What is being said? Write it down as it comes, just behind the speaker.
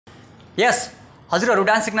यस हजुरहरु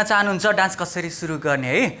dance सिक्न चाहनुहुन्छ dance कसरी सुरु गर्ने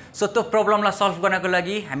है सो त्यो प्रब्लमलाई सल्भ गर्नको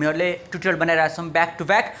लागि हामीहरुले ट्युटोरियल बनाइरहेका छौं ब्याक टु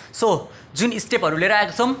ब्याक सो जुन स्टेपहरु लिएर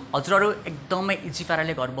आएका छौं हजुरहरु एकदमै इजी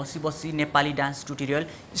पाराले घर बसी बसी Nepali dance tutorial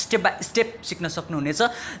step by step सिक्न सक्नुहुनेछ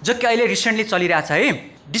जो कि अहिले रिसेन्टली चलिरहेछ है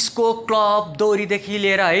डिस्को क्लब दोरी देखि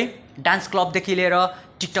लिएर है डान्स क्लब देखि लिएर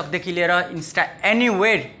टिकटक देखि लिएर इन्स्टा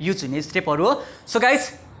एनीवेयर युज हुने स्टेपहरु हो सो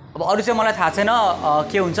गाइस अब अरु चाहिँ मलाई थाहा छैन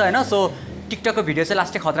के हुन्छ हैन सो टिकटक को भिडियो चाहिँ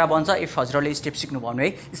लास्टै खतरा बन्छ इफ हजुरले स्टेप सिक्नु भयो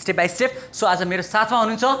है स्टेप बाइ स्टेप सो आज मेरो साथमा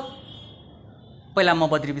हुनुहुन्छ पहिला म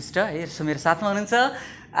बद्री बिष्ट है सो मेरो साथमा हुनुहुन्छ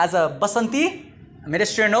आज बसन्ती मेरो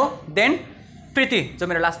स्टुडेन्ट हो देन प्रीति जो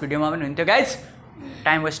मेरो लास्ट भिडियोमा पनि हुन्थ्यो गाइज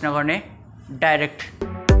टाइम वेस्ट नगर्ने डाइरेक्ट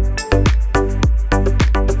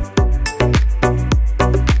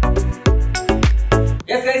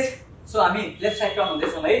यस गाइज सो हामी लेफ्ट साइड टर्न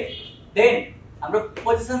हुँदैछौँ है देन हाम्रो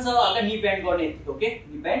पोजिसन छ हल्का नी बेन्ड गर्ने ओके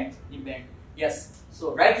नी bend yes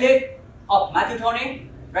so right leg up माथि उठाउने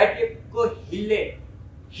राइट लेग को हिलले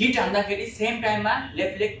हिट हान्दाखेरि सेम टाइममा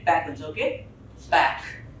लेफ्ट लेग ब्याक हुन्छ ओके ब्याक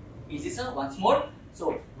इजी छ once more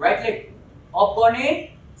so right leg up गर्ने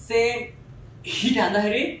सेम हिट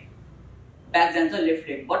हान्दाखेरि ब्याक जान्छ left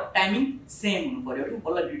leg but timing same हुनु पर्यो कि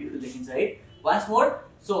बल्ल ब्युटिफुल देखिन्छ है once more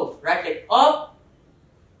so right leg up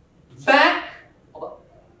back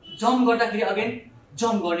jump गर्दाखेरि अगेन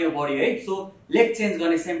जम्प गर्ने हो बडी है सो लेग चेन्ज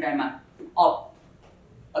गर्ने सेम टाइममा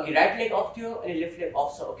अप अघि राइट लेग अफ थियो अनि लेफ्ट लेग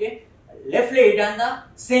अफ छ ओके लेफ्ट लेग हिट हान्दा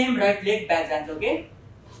सेम राइट लेग ब्याक जान्छ ओके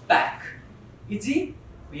ब्याक इजी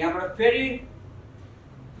यहाँबाट फेरि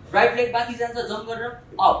राइट लेग बाँकी जान्छ जम्प गरेर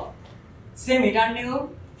अप सेम हिट हान्ने हो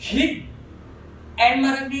हिट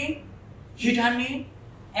एन्डमा राख्ने हिट हान्ने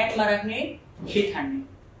एन्डमा राख्ने हिट हान्ने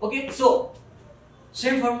okay so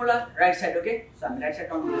same formula right side okay so हामी राइट साइड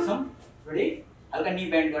टर्न हुँदैछौँ रेडी हल्का नी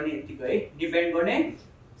बेन्ड गर्ने यतिको है नी बेन्ड गर्ने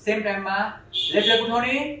सेम टाइममा लेफ्ट लेग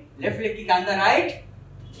उठाउने लेफ्ट लेग किक हान्दा राइट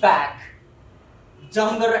ब्याक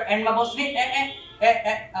जम्प गरेर एन्डमा बस्ने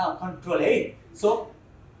कन्ट्रोल है सो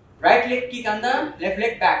राइट लेग किक हान्दा left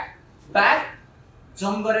leg back back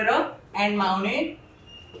jump गरेर एन्डमा आउने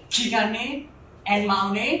किक हान्ने एन्डमा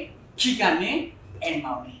आउने किक हान्ने एन्डमा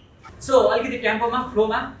आउने सो अलिकति टेम्पोमा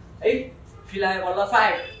फ्लोमा है फिलायो बल्ल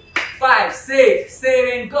 5 6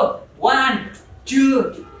 7 go 1 2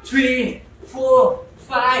 3 4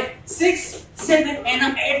 5 6 7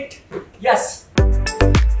 and 8 yes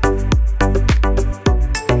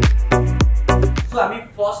so हामी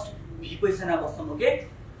फर्स्ट भी पोजिसनमा बस्छौं ओके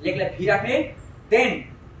लेगलाई भी राख्ने देन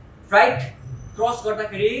राइट क्रस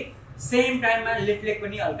गर्दाखेरि सेम टाइममा लेफ्ट लेग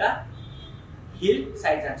पनि हल्का हिल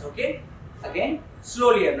साइड जान्छ ओके अगेन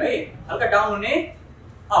स्लोली हेर्नु है हल्का डाउन हुने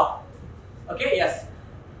अप ओके यस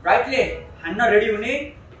राइट लेग हान्न रेडी हुने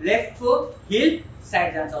लेफ्ट को हिल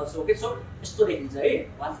साइड जान्छ अल्सो ओके सो यस्तो देखिन्छ है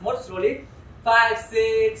once more slowly 5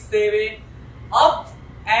 6 7 up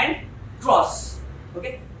and cross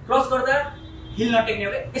okay cross गर्दा हिल नटेक्ने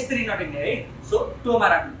ओके यसरी नटेक्ने है सो टोमा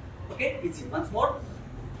राख्नु ओके इजी वन्स मोर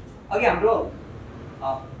अघि हाम्रो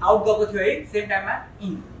आउट गएको थियो है सेम टाइममा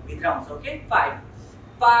इन भित्र आउँछ ओके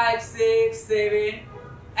 5 6 7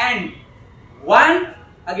 एन्ड 1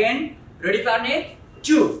 अगेन रेडी पार्ने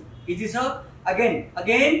 2 इजी छ अगेन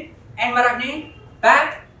एन्डमा राख्ने ब्याक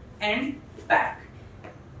एन्ड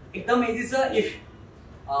ब्याक एकदम इजी छ इफ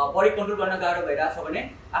बडी कन्ट्रोल गर्न गाह्रो भइरहेछ भने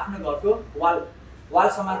आफ्नो घरको वाल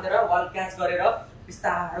समातेर वाल क्याच गरेर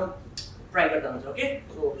बिस्तारो ट्राई गर्दा हुन्छ ओके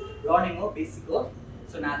सो लर्निङ हो बेसिक हो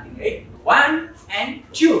सो नाथिङ है 1 and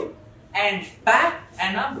 2 and back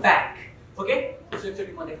and a back okay so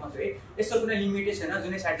एकचोटि म देखाउँछु है यसको कुनै लिमिटेसन छैन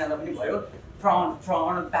जुनै साइड जाँदा पनि भयो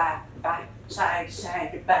front back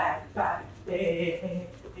side back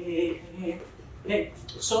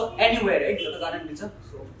so anywhere right so garden means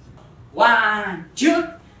so 1 2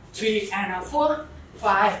 3 and 4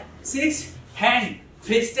 5 6 hand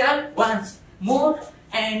freestyle once more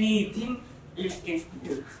anything you can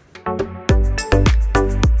do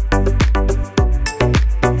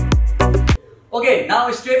okay now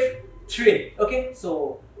step 3 okay so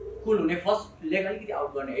कुल हुने फर्स्ट लेग अलिकति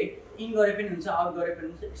आउट गर्ने है इन गरे पनि हुन्छ आउट गरे पनि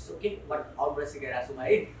हुन्छ इट्स ओके बट आउटबाट सिकाइरहेको छु म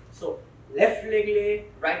है सो लेफ्ट लेगले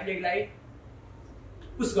राइट लेगलाई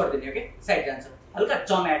पुश गरिदिने ओके साइड जान्छ हल्का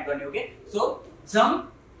जम्प एड गर्ने ओके सो जम्प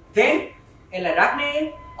देन यसलाई राख्ने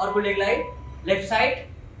अर्को लेगलाई लेफ्ट साइड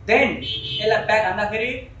देन यसलाई ब्याक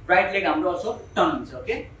हान्दाखेरि राइट लेग हाम्रो अल्सो टर्न हुन्छ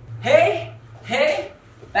ओके हे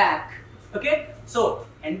ब्याक ओके सो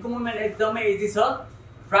ह्यान्डको मुभमेन्ट एकदमै इजी छ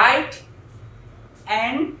right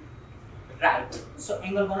and right so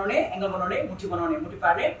angle बनाउने मुठी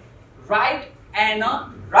पार्ने right and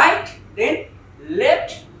right then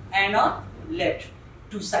left and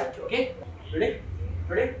left two side okay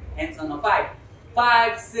ready hands on the 5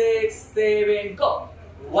 5 6 7 go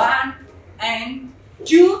 1 and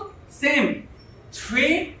 2 same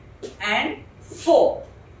 3 and 4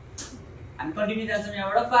 and continue जान्छौं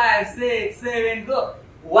यहाँबाट 5 6 7 go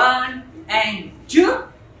 1 and 2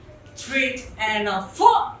 3 and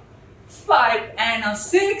 4 5 and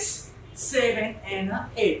 6 7 and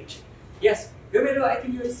 8 yes यो मेरो I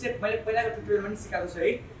think यो step मैले पहिलाको ट्युटोरियलमा पनि सिकाएको छु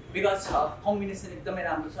है बिकज कम्बिनेसन एकदमै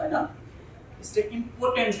राम्रो छ हैन स्टेप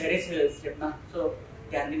इम्पोर्टेन्ट धेरै छ यो स्टेपमा सो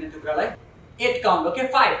ध्यान दिनु त्यो कुरालाई 8 count okay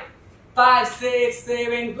 5 5 6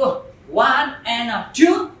 7 go 1 and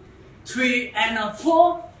 2 3 and 4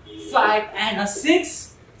 5 and 6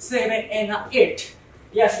 7 and 8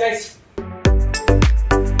 yes guys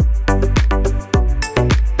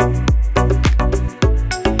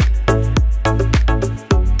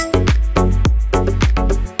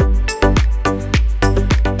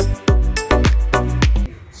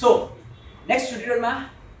next ट्युटोरियलमा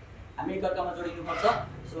हामी एकअर्कामा जोडिनुपर्छ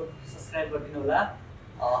सो सब्स्क्राइब गरिदिनु होला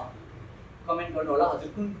कमेन्ट गर्नु होला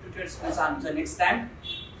हजुर कुन ट्युटोरियल सिक्न चाहनुहुन्छ नेक्स्ट टाइम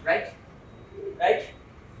राइट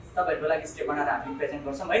तपाईहरुको लागि स्टेप बनाएर हामी प्रेजेन्ट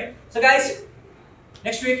गर्छौं है so guys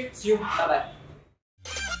next week C you bye bye